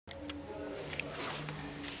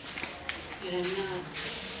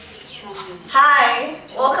Hi,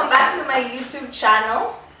 welcome back to my YouTube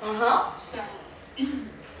channel.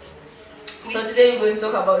 So today we're going to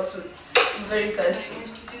talk about suits. I'm very thirsty.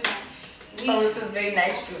 Oh, this is very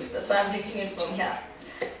nice juice. That's why I'm drinking it from here.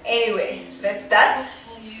 Anyway, let's start.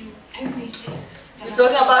 We're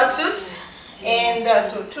talking about suits and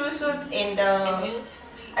so two suits and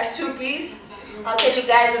a two-piece. I'll tell you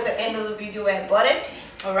guys at the end of the video where I bought it.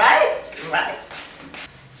 Alright? Right.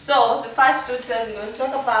 So the first suit that we're going to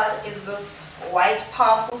talk about is this white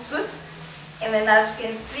powerful suit. And then as you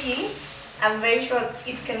can see, I'm very sure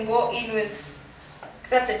it can go in with,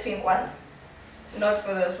 except the pink ones. Not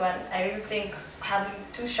for this one. I really think having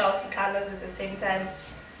two shouty colors at the same time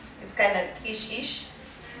is kind of ish.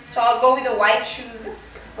 So I'll go with the white shoes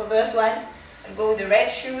for this one. I'll go with the red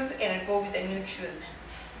shoes and I'll go with the nude shoes.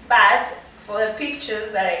 But for the pictures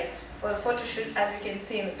for the photo shoot, as you can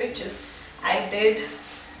see in the pictures, I did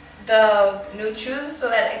the nude shoes so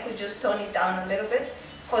that I could just tone it down a little bit.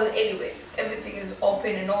 Because anyway, everything is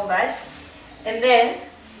open and all that. And then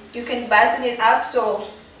you can button it up. So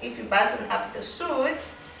if you button up the suit,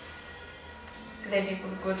 then you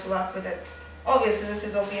could go to work with it. Obviously, this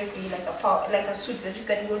is obviously like a suit that you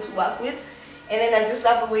can go to work with. And then I just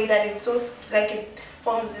love the way that it's so like it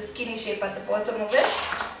forms the skinny shape at the bottom of it.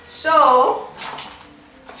 So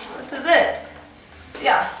this is it.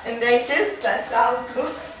 Yeah, and there it is. That's how it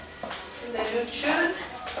looks. And the nude shoes,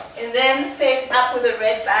 and then paired up with a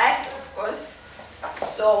red bag, of course.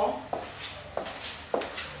 So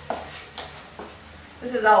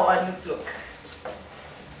this is how one would look.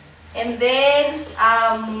 And then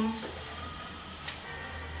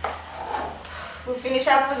we'll finish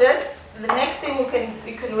up with it. The next thing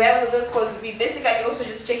we can wear with this, because we basically also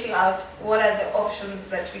just checking out what are the options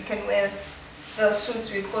that we can wear the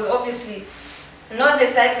suits with. Because obviously, not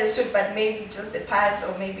necessarily the suit, but maybe just the pants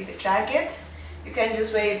or maybe the jacket. You can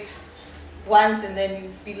just wear it once and then you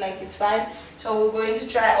feel like it's fine. So we're going to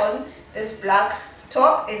try on this black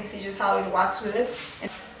top and see just how it works with it.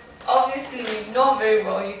 And obviously, we know very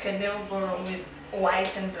well you can never go wrong with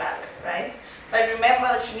white and black, right? But remember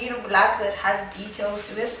that you need a black that has details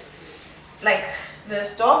to it, like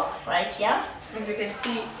this top right here. If you can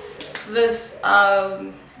see this, what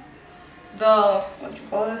you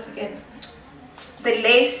call this again? The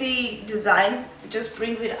lacy design. It just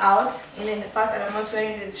brings it out, and then the fact that I'm not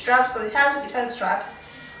wearing it with straps, because it has straps,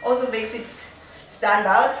 also makes it stand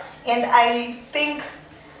out. And I think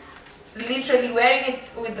literally wearing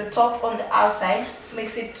it with the top on the outside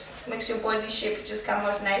makes your body shape just come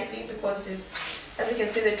out nicely, because it's, as you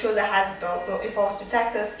can see, the trouser has a belt. So if I was to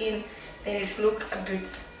tuck this in, then it would look a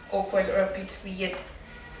bit awkward or a bit weird,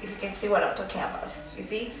 if you can see what I'm talking about. You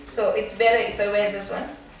see? So it's better if I wear this one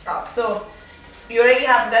up. So you already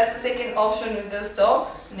have, that's the second option with this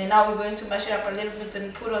top. And then now we're going to mash it up a little bit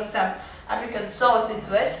and put on some African sauce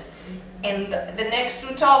into it. And the next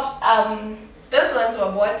two tops, this ones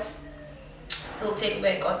were bought, still take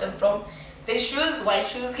where I got them from. The shoes, white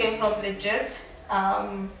shoes, came from Legit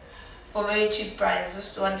for very cheap price,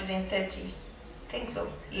 just 230. I think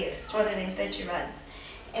so, yes, 230 rands.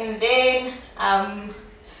 And then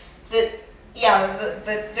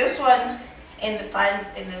this one and the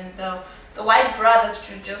pants, and then the white bra that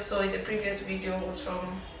you just saw in the previous video was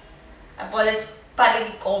from, I bought it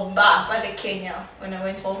Pale Kenya when I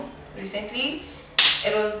went home recently.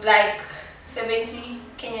 It was like 70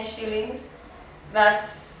 Kenya shillings.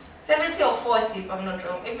 That's 70 or 40 if I'm not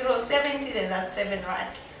wrong. If it was 70, then that's 7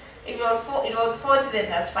 rand. If it was 40, then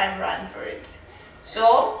that's 5 rand for it.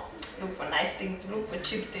 So look for nice things, look for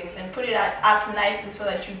cheap things, and put it up nicely so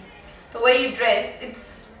that the way you dress,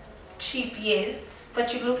 it's cheap, yes,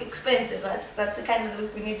 but you look expensive. That's the kind of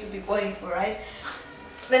look we need to be going for, right?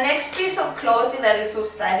 The next piece of clothing that is so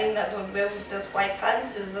styling that would wear with this white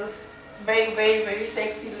pants is this very, very, very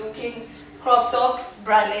sexy looking crop top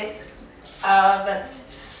bralette that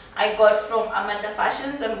I got from Amanda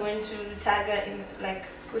Fashions. I'm going to tag her in, like,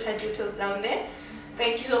 put her details down there.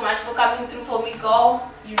 Thank you so much for coming through for me, girl.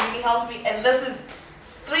 You really helped me. And this is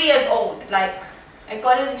 3 years old. Like, I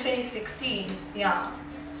got it in 2016. Yeah.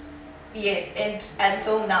 Yes, and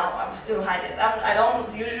until now, I've still had it. I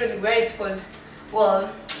don't usually wear it because, well,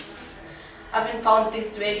 I haven't found things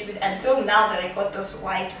to wear it with until now that I got this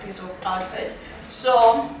white piece of outfit.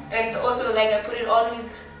 So, and also, like, I put it on with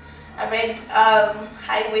a red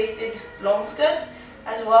high-waisted long skirt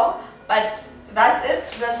as well. But that's it.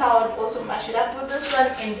 That's how I would also mash it up with this one.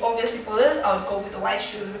 And obviously for this, I would go with the white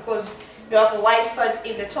shoes, because you have a white part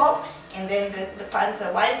in the top and then the pants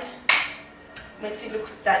are white. Makes it look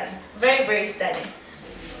stunning. Very, very stunning.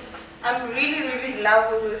 I'm really, really in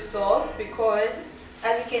love with this store because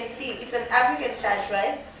As you can see, it's an African touch,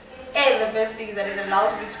 right? And the best thing is that it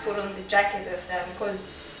allows me to put on the jacket this time, because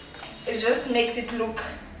it just makes it look,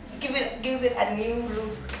 gives it a new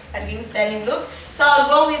look, a new styling look. So I'll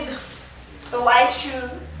go with the white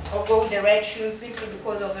shoes or go with the red shoes simply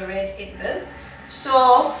because of the red in this.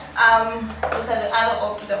 So those are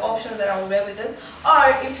the options that I will wear with this. Or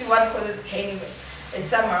if you want, because it's anyway, it's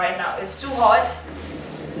summer right now, it's too hot,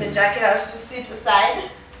 the jacket has to sit aside,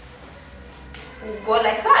 we'll go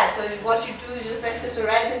like that. So what you do is just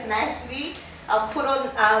accessorize it nicely. I'll put on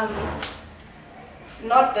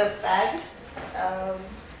not this bag,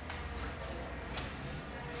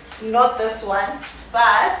 not this one,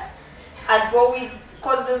 but I'd go with,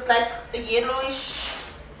 because there's like a yellowish,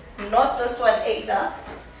 not this one either,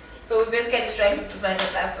 so we're basically trying to find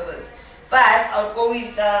a bag for this, but I'll go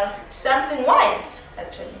with something white.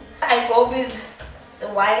 Actually, I go with the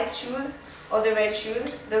white shoes or the red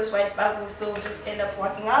shoes. This white bag will still just end up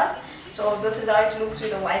working out. So this is how it looks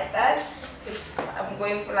with a white bag. If I'm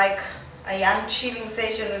going for like a young chilling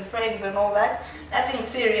session with friends and all that, nothing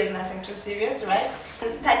serious, nothing too serious, right?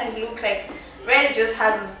 It's starting to look like red just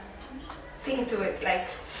has this thing to it, like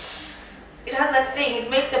it has that thing, it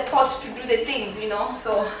makes the pots to do the things, you know.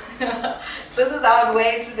 So this is how I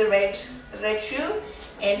wear it with the red shoe,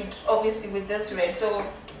 and obviously with this red. So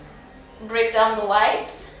break down the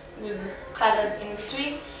white with colors in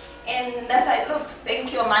between, and that's how it looks.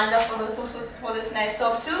 Thank you, Amanda, for this also, for this nice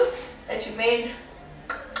top too that you made.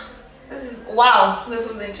 This is, wow, this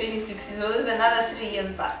was in 2016, so this is another 3 years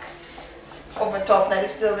back of a top that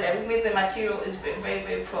is still there. It means the material is very,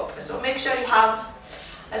 very proper. So make sure you have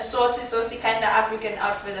a saucy kind of African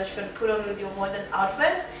outfit that you can put on with your modern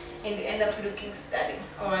outfit, and you end up looking stunning,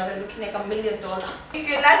 or rather looking like $1 million. If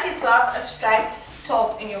you're lucky to have a striped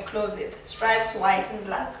top in your closet, striped white and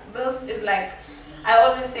black, this is like, I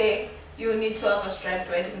always say you need to have a striped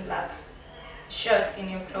white and black shirt in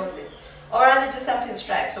your closet, or rather just something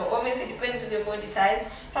striped. So obviously it depends on your body size.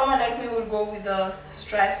 Someone like me would go with the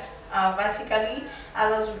striped vertically,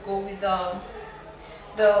 others would go with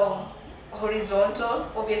the horizontal,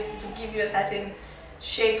 obviously to give you a certain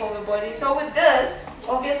shape of the body. So with this,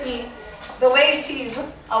 obviously the way it is,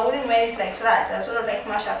 I wouldn't wear it like that. I sort of like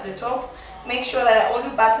mash up the top, make sure that I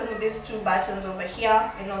only button with these 2 buttons over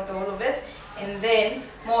here and not the whole of it, and then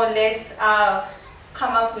more or less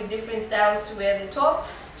come up with different styles to wear the top.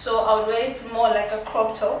 So I would wear it more like a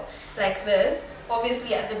crop top, like this.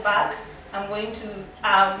 Obviously at the back, I'm going to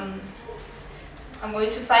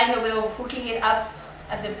find a way of hooking it up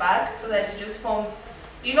at the back so that it just forms,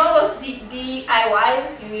 you know, those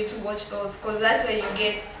DIYs. You need to watch those, because that's where you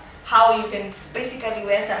get how you can basically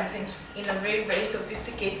wear something in a very, very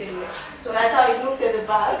sophisticated way. So that's how it looks at the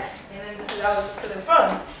back, and then this is how it looks at the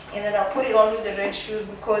front. And then I'll put it on with the red shoes,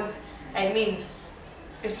 because I mean,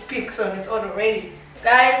 it speaks on its own already.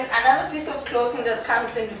 Guys, another piece of clothing that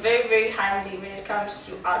comes in very, very handy when it comes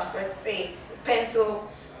to outfits, say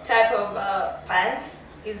pencil type of pants,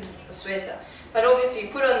 is a sweater. But obviously you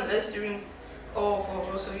put on this during, or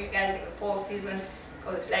for also you guys in the fall season,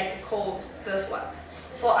 because it's slightly cold, this works.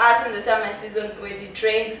 For us in the summer season, when we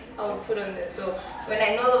train, I would put on this. So when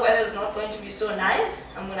I know the weather is not going to be so nice,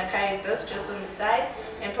 I'm going to carry this just on the side,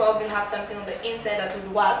 and probably have something on the inside that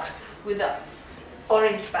would work with the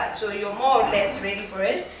orange bag. So you're more or less ready for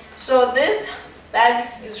it. So this bag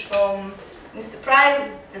is from Mr. Price.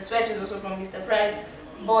 The sweater is also from Mr. Price.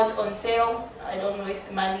 Bought on sale. I don't waste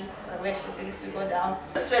the money. I wait for things to go down.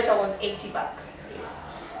 The sweater was 80 bucks. Yes.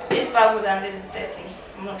 This bag was 130.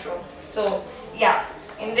 I'm not sure. So yeah.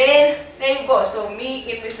 And then there you go. So me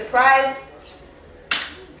in Mr. Price.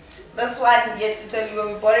 This one, yet to tell you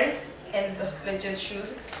where we bought it, and the legit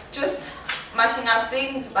shoes. Just mashing up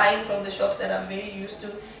things, buying from the shops that I'm very used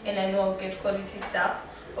to, and I know I'll get quality stuff,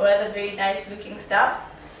 or other very nice looking stuff,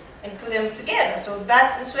 and put them together. So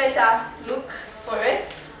that's the sweater look for it.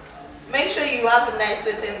 Make sure you have a nice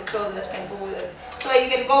sweater in the clothes that can go with it. So you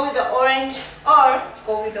can go with the orange or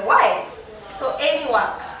go with the white. So any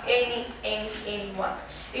works, any works.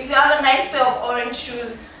 If you have a nice pair of orange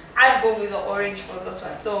shoes, I'd go with the orange for this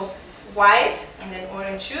one. So white and then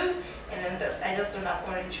orange shoes, and then this. I just don't have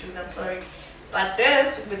orange shoes, I'm sorry. But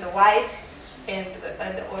this with the white and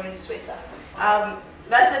the orange sweater.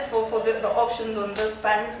 That's it for the options on this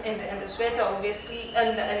pants and the sweater, obviously,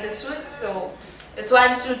 and the suit. So it's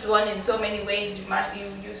one suit worn in so many ways.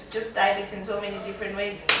 You just style it in so many different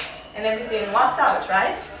ways, and everything works out,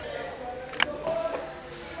 right?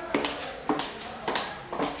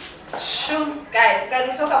 Shoe, guys, can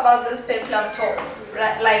we talk about this peplum top?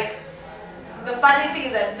 Right, like the funny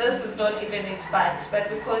thing is that this is not even its pant, but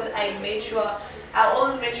because I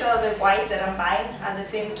always make sure the whites that I'm buying are the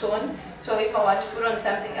same tone. So if I want to put on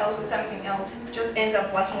something else with something else, it just ends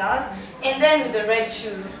up working out. And then with the red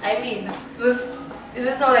shoes, I mean, this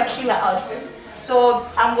is not a killer outfit. So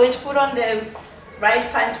I'm going to put on the right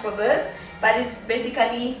pant for this, but it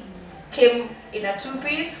basically came in a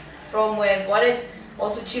two-piece from where I bought it.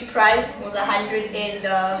 Also cheap price, was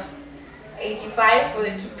 185 for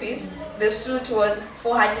the two-piece. The suit was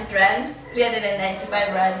 400 rand,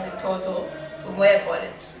 395 rands in total from where I bought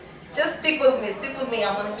it. Just stick with me,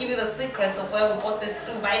 I'm gonna give you the secrets of where we bought this,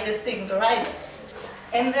 buy these things, alright?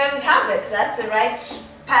 And there we have it. That's the right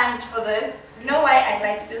pant for this. You know why I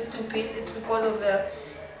like this two-piece? It's because of the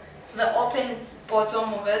open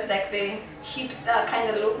bottom of it, like the hipster kind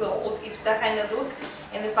of look, the old hipster kind of look,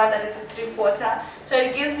 and the fact that it's a 3/4, so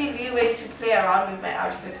it gives me leeway to play around with my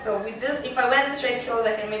outfit. So with this, if I wear this red heels,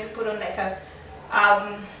 I can maybe put on like a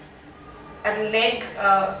leg,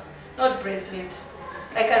 not bracelet,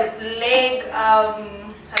 like a leg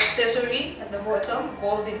accessory at the bottom,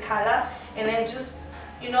 golden color, and then just,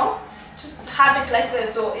 you know, just have it like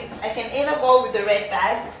this. So if I can either go with the red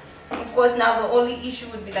bag. Of course, now the only issue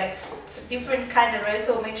would be like it's a different kind of red,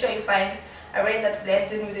 so make sure you find a red that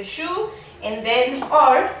blends in with the shoe, and then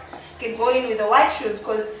or you can go in with the white shoes,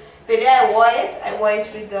 because the day I wore it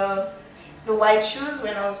with the white shoes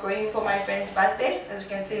when I was going for my friend's birthday, as you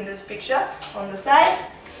can see in this picture on the side.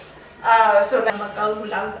 So I'm a girl who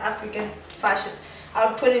loves African fashion. I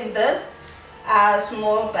would put in this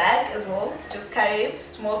small bag as well, just carry it,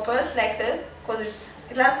 small purse like this, because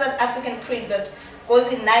it has that African print that goes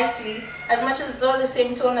in nicely, as much as it's all the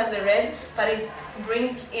same tone as the red, but it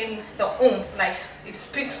brings in the oomph, like it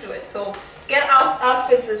speaks to it. So get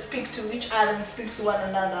outfits that speak to each other and speak to one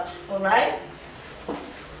another, alright?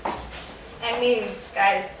 I mean,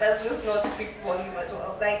 guys, does this not speak volume as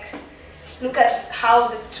well? Like, look at how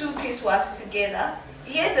the two-piece works together.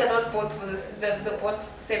 Yes, they're not bought for this, they're bought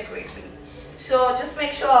separately. So just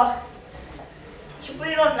make sure you put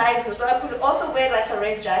it on nicer. So I could also wear like a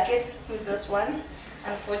red jacket with this one.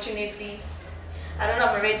 Unfortunately, I don't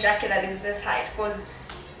have a red jacket that is this height, because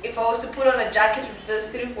if I was to put on a jacket with this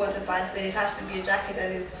 3/4 pants, then it has to be a jacket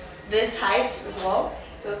that is this height as well.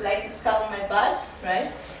 So it's like it's cover my butt,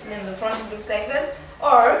 right? And then the front it looks like this.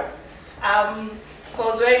 Or if I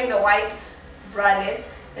was wearing the white bralette,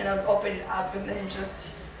 then I would open it up and then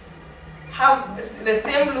just have the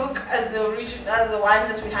same look as the original, as the one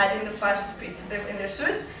that we had in the first in the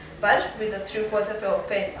suits, but with the 3/4 pair of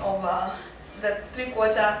pen over the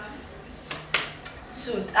 3/4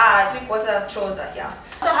 suit, 3/4 trouser here.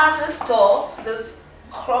 So I have this top, this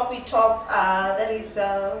croppy top, that is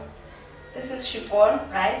this is chiffon,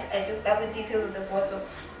 right? I just have the details at the bottom,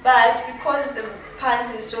 but because the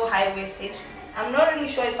pants is so high-waisted, I'm not really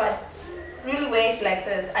sure if I really wear it like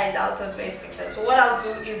this. I doubt I'll wear it like this. So what I'll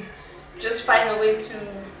do is just find a way to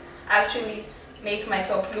actually make my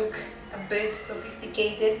top look a bit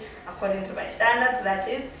sophisticated according to my standards, that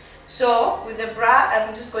is. So with the bra,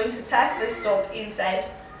 I'm just going to tuck this top inside,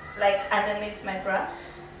 like underneath my bra.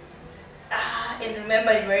 And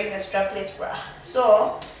remember, you're wearing a strapless bra.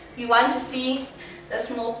 So you want to see the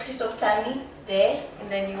small piece of tummy there, and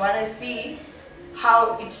then you want to see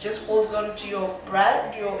how it just holds on to your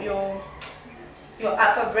bra, your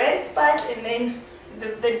upper breast part, and then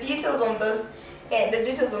the details on this and the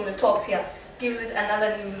details on the top here gives it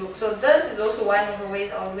another new look. So this is also one of the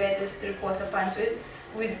ways I'll wear this 3/4 pants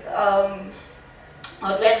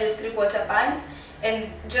I'll wear this 3/4 pants.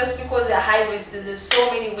 And just because they're high-waisted, there's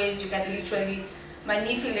so many ways you can literally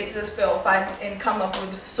manipulate this pair of pants and come up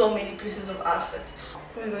with so many pieces of outfits.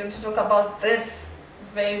 We're going to talk about this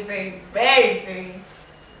very, very, very, very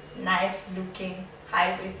nice looking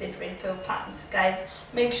high-waisted red pair of pants. Guys,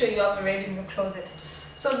 make sure you have a red in your closet.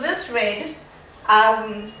 So this red,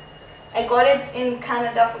 I got it in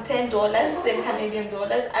Canada for $10, then Canadian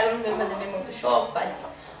dollars. I don't remember the name of the shop, but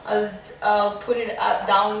I'll put it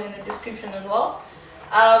down in the description as well.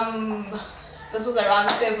 This was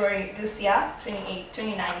around February this year,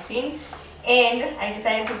 2019, and I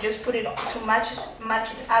decided to just put it to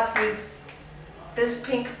match it up with this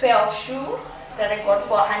pink pair of shoe that I got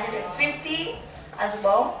for 150 as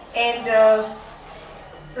well. And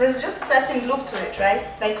there's just a certain look to it, right?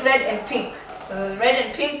 Like red and pink. There's red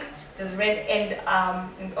and pink, there's red and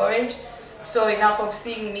orange. So enough of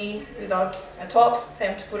seeing me without a top,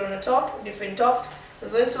 time to put on a top, different tops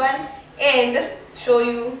with this one, and show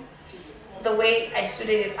you the way I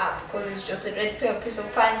suited it up, because it's just a red piece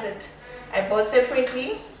of pants that I bought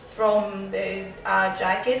separately from the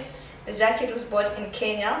jacket. The jacket was bought in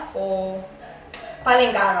Kenya for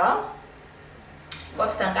Palingara,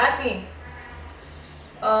 Costa ngapi?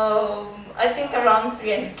 I think around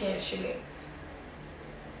 300k shillings.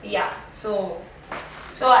 Yeah, so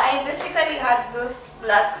I basically had this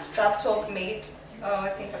black strap top made, I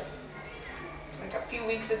think like a few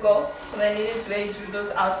weeks ago, because I needed to wear it with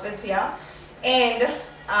those outfits here. And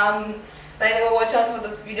by the way, watch out for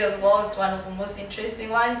this video as well. It's one of the most interesting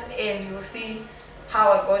ones, and you'll see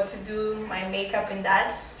how I got to do my makeup in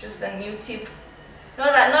that. Just a new tip,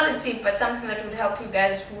 not a tip, but something that would help you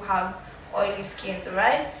guys who have oily skins.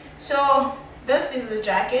 Alright, so this is the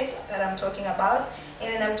jacket that I'm talking about,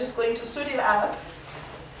 and then I'm just going to suit it up,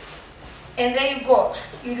 and there you go.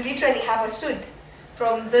 You literally have a suit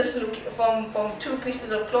from this look, from 2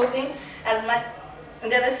 pieces of clothing. As much,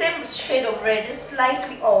 they're the same shade of red, just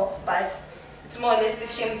slightly off, but it's more or less the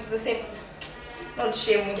same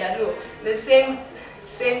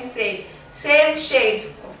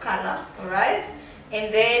shade of color. Alright,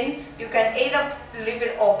 and then you can either leave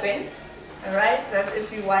it open. Alright, that's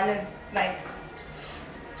if you want to like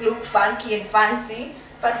look funky and fancy,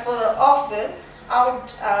 but for the office I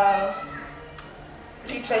would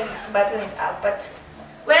literally button it up. But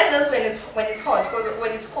wear this when it's hot, because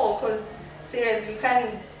when it's cold, because seriously you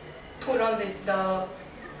can't put on the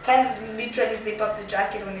can't literally zip up the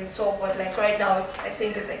jacket when it's so hot. Like right now, I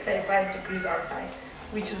think it's like 35 degrees outside,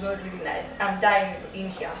 which is not really nice. I'm dying in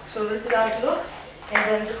here. So this is how it looks, and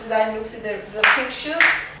then this is how it looks with the picture.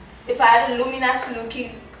 If I had a luminous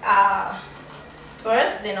looking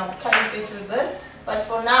purse, then I would carry it with this. But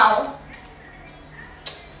for now,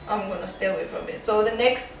 I'm gonna stay away from it. So the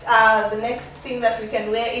next thing that we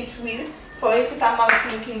can wear it with for it to come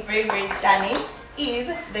out looking very, very stunning is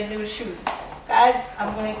the nude shoes. Guys,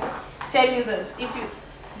 I'm going to tell you this. If you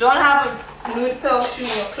don't have a nude pair of shoes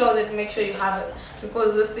in your closet, make sure you have it,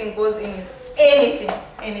 because this thing goes in with anything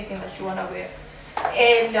that you want to wear.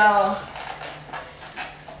 And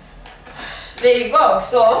there you go.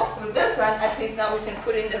 So with this one, at least now we can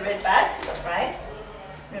put in the red bag, right?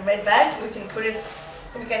 The red bag, we can put it,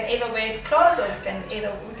 we can either wear it closed, or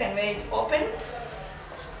we can wear it open,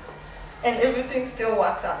 and everything still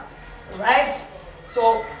works out, right?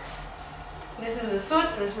 So this is the suit,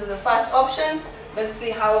 this is the first option. Let's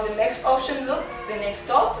see how the next option looks, the next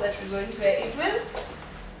top that we're going to wear it with.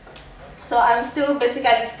 So I'm still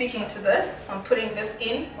basically sticking to this. I'm putting this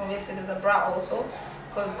in. Obviously there's a bra also,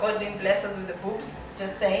 because God didn't bless us with the boobs,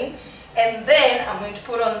 just saying. And then I'm going to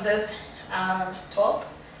put on this top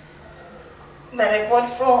that I bought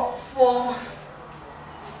for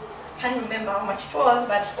can't remember how much it was,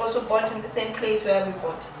 but also bought in the same place where we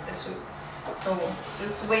bought the suits. So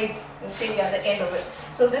just wait and see at the end of it.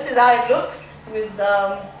 So this is how it looks with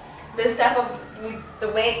this type of, with the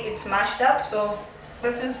way it's mashed up. So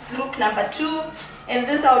this is look number 2, and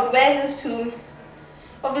this I would wear this to,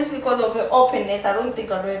 obviously because of the openness, I don't think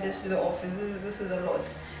I'll wear this to the office. This is a lot.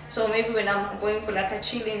 So maybe when I'm going for like a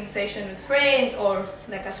chilling session with friends, or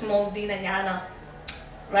like a small dinner nyana,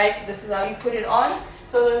 right? This is how you put it on.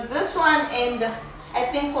 So there's this one, and I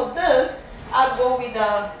think for this I'll go with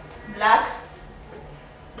a black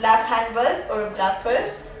handbag or a black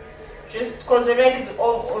purse, just because the red is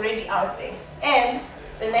already out there. And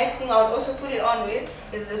the next thing I would also put it on with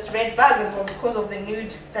is this red bag as well, because of the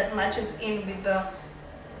nude that matches in with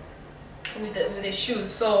the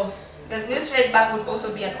shoes. So this red bag would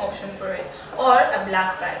also be an option for it, or a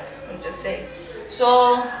black bag, I'm just saying.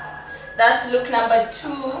 So that's look number 2,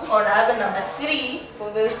 or rather number 3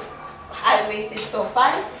 for this high-waisted top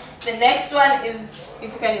pant. The next one is,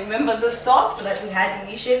 if you can remember this top that we had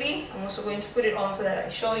initially, I'm also going to put it on so that I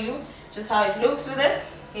show you just how it looks with it.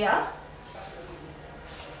 Yeah.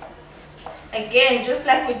 Again, just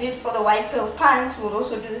like we did for the white pair of pants, we'll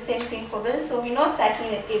also do the same thing for this. So we're not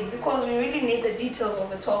tucking it in, because we really need the details of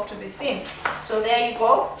the top to be seen. So there you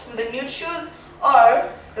go, with the nude shoes,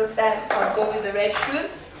 or this time I'll go with the red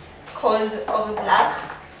shoes because of the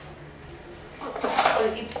black.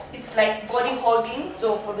 It's like body hogging.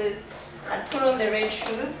 So for this, I'll put on the red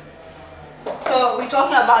shoes. So we're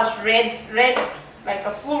talking about red, like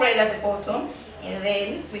a full red at the bottom, and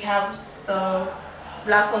then we have the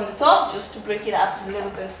black on the top, just to break it up a little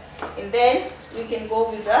bit, and then we can go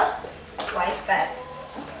with the white bag.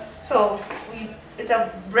 So it's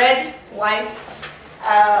a red white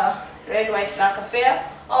black affair,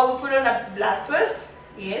 or we put on a black purse.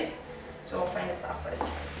 Yes, so we'll find a black purse.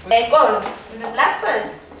 There it goes with the black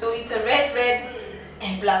purse. So it's a red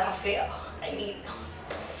and black affair. I mean,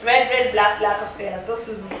 red black affair. This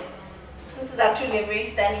is actually a very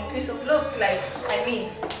stunning piece of look. Like, I mean,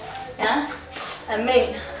 yeah, I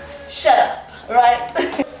mean, shut up, right?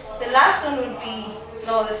 The last one would be,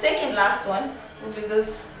 no, the second last one would be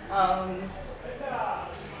this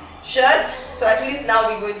shirt. So at least now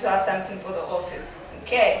we're going to have something for the office.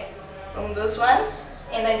 Okay, from this one,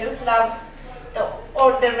 and I just love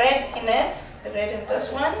the red in it, the red in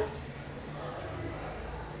this one.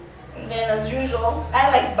 And then as usual, I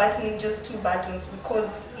like buttoning just 2 buttons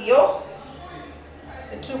because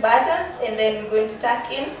the 2 buttons, and then we're going to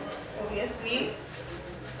tuck in, obviously.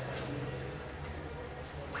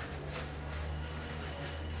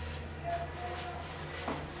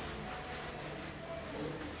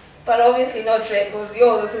 But obviously not red because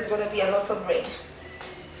this is going to be a lot of red.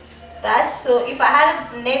 So if I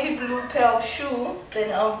had a navy blue pair of shoe,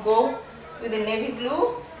 then I'll go with the navy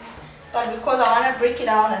blue. But because I want to break it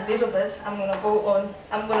down a little bit, I'm gonna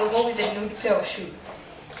go with the nude pair of shoes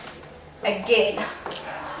again,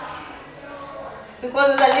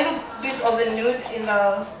 because there's a little bit of the nude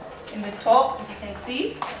in the top, if you can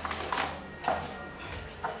see.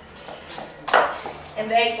 And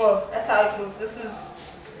there you go. That's how it looks.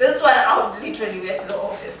 This one I would literally wear to the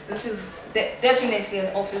office. This is definitely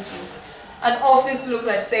an office look. An office look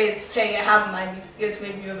that says, hey, I have money, yet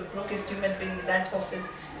maybe you're the brokest human being in that office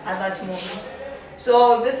at that moment.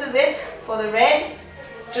 So this is it for the red.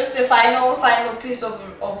 Just the final piece of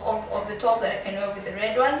the top that I can wear with the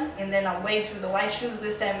red one. And then I'll wear it with the white shoes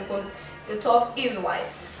this time because the top is white.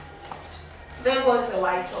 There goes the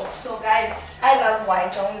white top. So guys, I love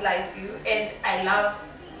white, I won't lie to you. And I love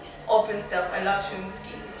open stuff. I love showing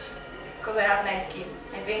skin because I have nice skin,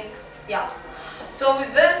 I think. Yeah. So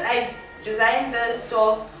with this, I designed this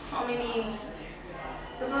top.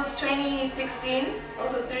 This was 2016,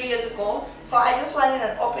 also 3 years ago. So I just wanted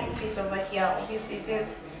an open piece over here. Obviously,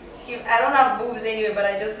 since I don't have boobs anyway, but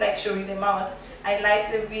I just like showing them out. I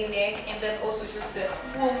liked the V-neck and then also just the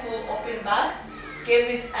full open back. Gave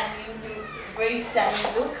it a new, very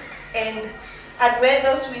stunning look. And I'd wear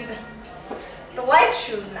this with the white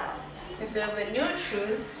shoes now. Instead of the nude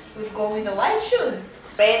shoes, we'd go with the white shoes.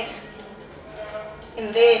 Red,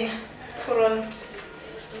 and then put on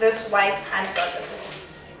this white handbag.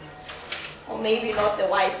 Or maybe not the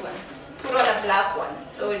white one. Put on a black one.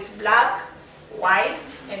 So it's black, white,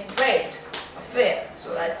 and red. Affair.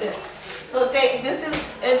 So that's it. So this is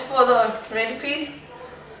it for the red piece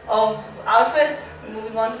of outfit.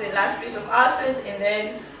 Moving on to the last piece of outfit, and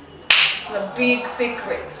then the big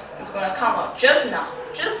secret is gonna come out just now.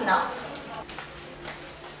 Just now.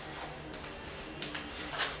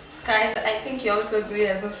 Guys, I think you also agree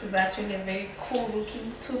that this is actually a very cool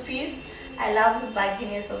looking 2-piece. I love the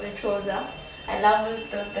bagginess of the trouser. I love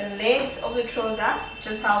the legs of the trouser,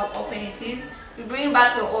 just how open it is. We bring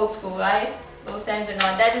back the old school, right? Those times when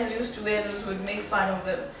our daddies used to wear those, would make fun of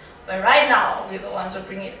them. But right now, we're the ones who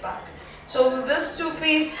bring it back. So with this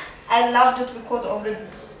 2-piece, I loved it because of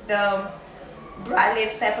the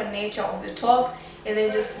bralette type of nature of the top. And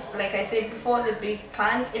then just, like I said before, the big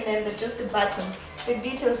pants, and then just the buttons, the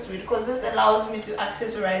details to it, because this allows me to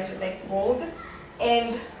accessorize with like gold.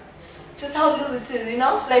 And just how loose it is,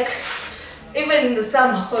 like even in the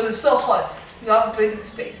summer, because it's so hot, you have breathing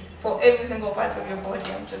space for every single part of your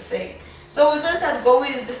body, I'm just saying. So with this, I'd go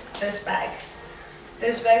with this bag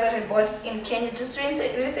that I bought in Kenya just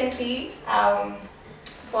recently,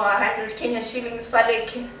 for 100 Kenya shillings,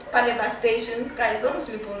 Pale bus station. Guys, don't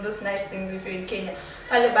sleep on these nice things if you're in Kenya.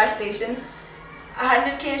 Pale bus station,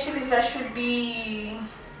 100 Kenya shillings, that should be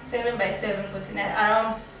 7 by 7, 49,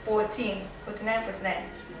 around 14, 49, 49,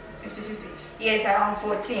 50, 50. Yes, around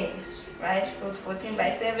 14, right? Because 14 by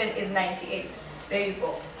 7 is 98. There you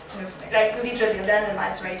go. Like literally, I've done the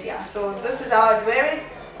maths right here. So this is how I'd wear it.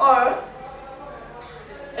 Or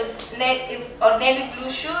if navy blue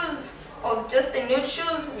shoes, or just the nude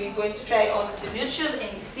shoes, we're going to try on the nude shoes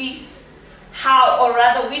and see how, or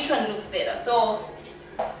rather which one looks better. So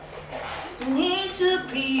need to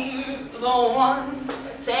be the one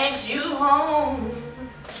that takes you home.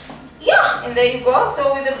 Yeah, and there you go.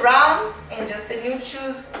 So with the brown and just the nude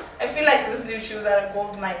shoes, I feel like these nude shoes are a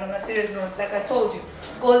gold mine on a serious note. Like I told you,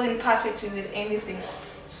 goes in perfectly with anything.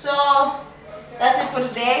 So that's it for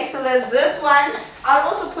today. So there's this one. I'll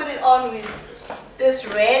also put it on with this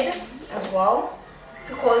red as well,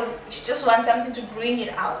 because you just want something to bring it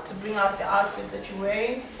out, to bring out the outfit that you're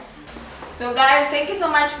wearing. So guys, thank you so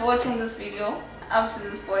much for watching this video up to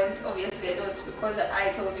this point. Obviously I know it's because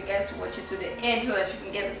I told you guys to watch it to the end so that you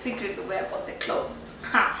can get the secret of where I bought the clothes.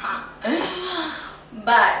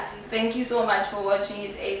 But thank you so much for watching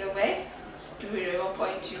it either way, to whatever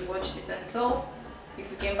point you watched it until.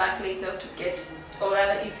 If you came back later to get, or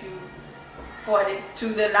rather if you forwarded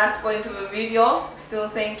to the last point of the video, still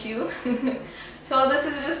thank you. So this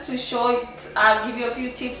is just to show it, I'll give you a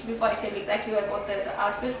few tips before I tell you exactly where I bought the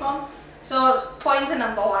outfit from. So point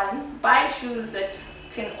number 1, buy shoes that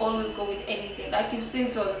can always go with anything. Like you've seen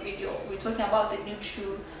through the video, we're talking about the nude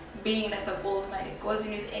shoe being like a gold mine. It goes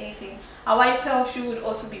in with anything. A white pair of shoe would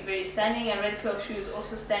also be very stunning. A red pair of shoe is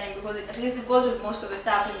also stunning because at least it goes with most of the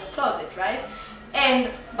stuff in your closet, right?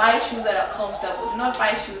 And buy shoes that are comfortable. Do not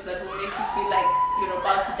buy shoes that will make you feel like you're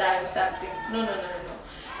about to die or something. No.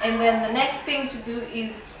 And then the next thing to do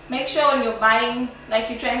is make sure when you're buying, like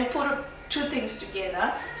you're trying to put two things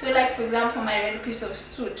together. So like for example, my red piece of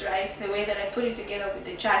suit, right? The way that I put it together with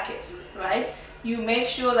the jacket, right? You make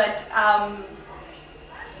sure that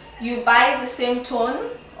you buy the same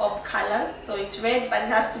tone of color, so it's red, but it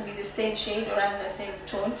has to be the same shade or rather the same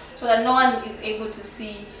tone, so that no one is able to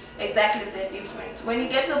see exactly the difference. When you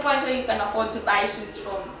get to a point where you can afford to buy suits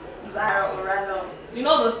from Zara or rather, you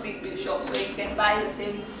know, those big shops where you can buy the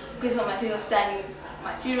same piece of material, stunning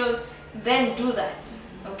materials, then do that.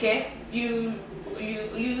 Okay, you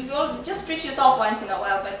just treat yourself once in a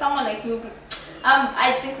while. But someone like me,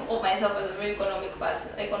 I think of myself as a very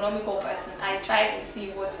economical person. I try and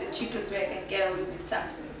see what's the cheapest way I can get away with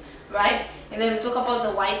something, right? And then we talk about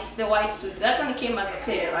the white suit. That one came as a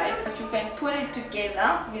pair, right? But you can put it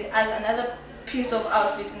together with another piece of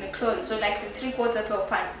outfit in the clothes. So like the 3/4 pair of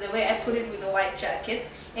pants, the way I put it with the white jacket,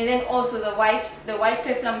 and then also the white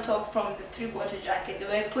peplum top from the 3/4 jacket, the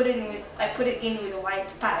way I put it in with the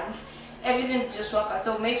white pants. Everything just works out.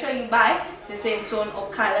 So make sure you buy the same tone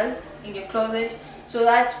of colors in your closet. So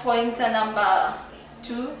that's pointer number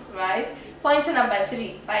 2, right? Pointer number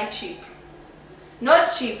 3, buy cheap.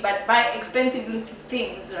 Not cheap, but buy expensive looking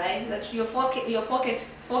things, right? That your pocket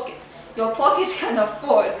can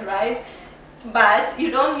afford, right? But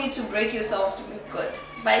you don't need to break yourself to look good.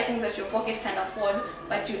 Buy things that your pocket can afford,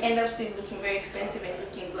 but you end up still looking very expensive and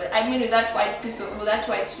looking good. I mean, with that white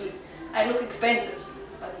suit, I look expensive.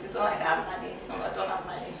 But it's not like I have money. No, I don't have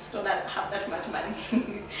money. Don't have that much money.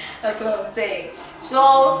 That's what I'm saying.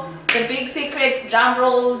 So the big secret, drum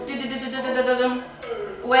rolls,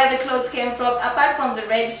 where the clothes came from, apart from the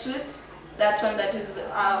red suit, that one that is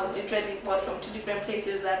literally bought from 2 different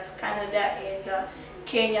places. That's Canada and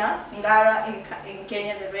Kenya. Ngara in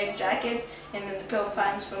Kenya, the red jacket, and then the pair of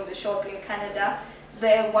pants from the shop in Canada.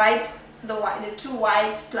 The 2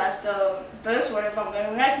 whites plus this whatever I'm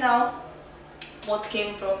wearing right now. What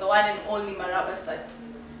came from the one and only Marabastad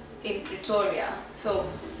in Pretoria. So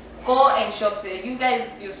go and shop there. You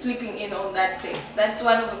guys, you're sleeping in on that place. That's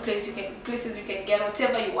one of the places you can get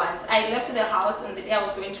whatever you want. I left the house on the day I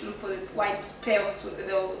was going to look for the white pair of suit,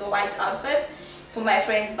 the white outfit for my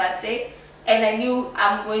friend's birthday, and I knew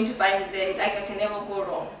I'm going to find it there. Like I can never go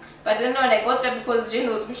wrong. But then when I got there, because Jane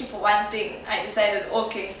was looking for one thing, I decided,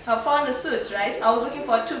 okay, I found a suit, right? I was looking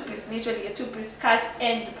for a 2-piece, literally a 2-piece skirt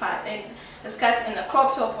and a skirt and a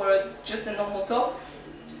crop top or just a normal top.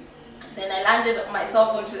 Then I landed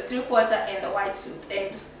myself onto the 3/4 and the white suit,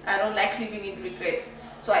 and I don't like living in regrets,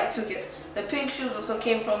 so I took it. The pink shoes also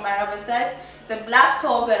came from Marabastad. The black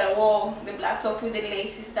top that I wore, the black top with the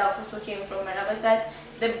lacy stuff, also came from Marabastad.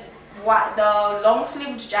 The long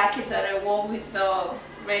sleeved jacket that I wore with the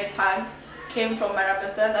red pants came from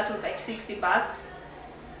Marabastad. That was like 60 bucks,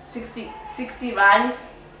 60 rands.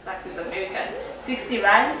 That is American. 60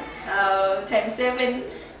 rands times 7.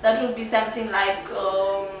 That would be something like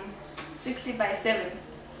 60 by 7.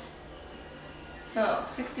 No,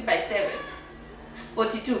 60 by 7.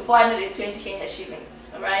 420 Kenya shillings.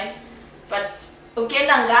 Alright? But okay,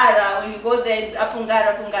 Ngara, when you go there,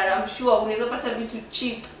 Apungara, I'm sure when it's a bit too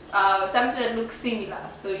cheap. Something that looks similar,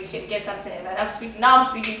 so you can get something like that. I'm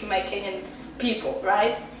speaking to my Kenyan people,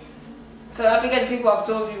 right? South African people have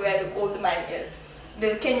told you where the gold mine is.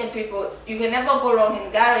 The Kenyan people, you can never go wrong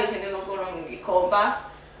in Ngara, you can never go wrong in Ikomba,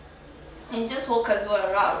 and just walk as well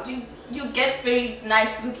around. You get very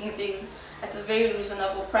nice looking things at a very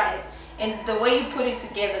reasonable price, and the way you put it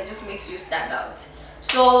together just makes you stand out.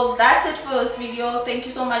 So that's it for this video. Thank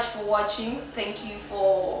you so much for watching. Thank you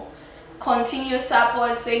for continuous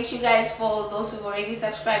support. Thank you guys for those who've already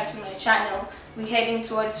subscribed to my channel. We're heading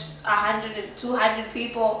towards 100 and 200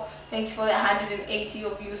 people. Thank you for the 180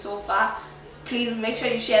 of you so far. Please make sure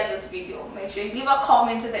you share this video. Make sure you leave a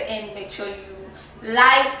comment at the end. Make sure you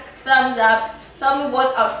like, thumbs up. Tell me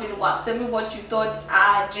what outfit worked. Tell me what you thought,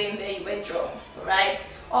 Jane, there you went wrong, right?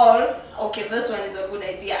 Or, okay, this one is a good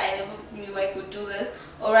idea. I never knew I could do this.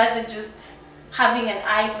 Or rather just having an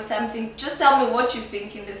eye for something. Just tell me what you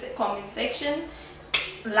think in the comment section.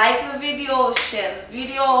 Like the video, share the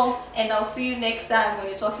video, and I'll see you next time when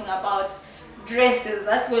you're talking about dresses.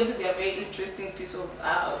 That's going to be a very interesting piece of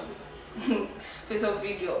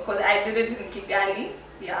video because I did it in Kigali,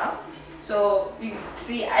 yeah. So you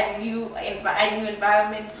see a new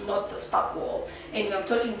environment, not the spark wall. Anyway, I'm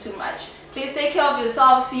talking too much. Please take care of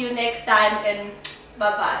yourself. See you next time, and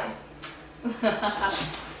bye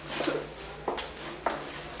bye.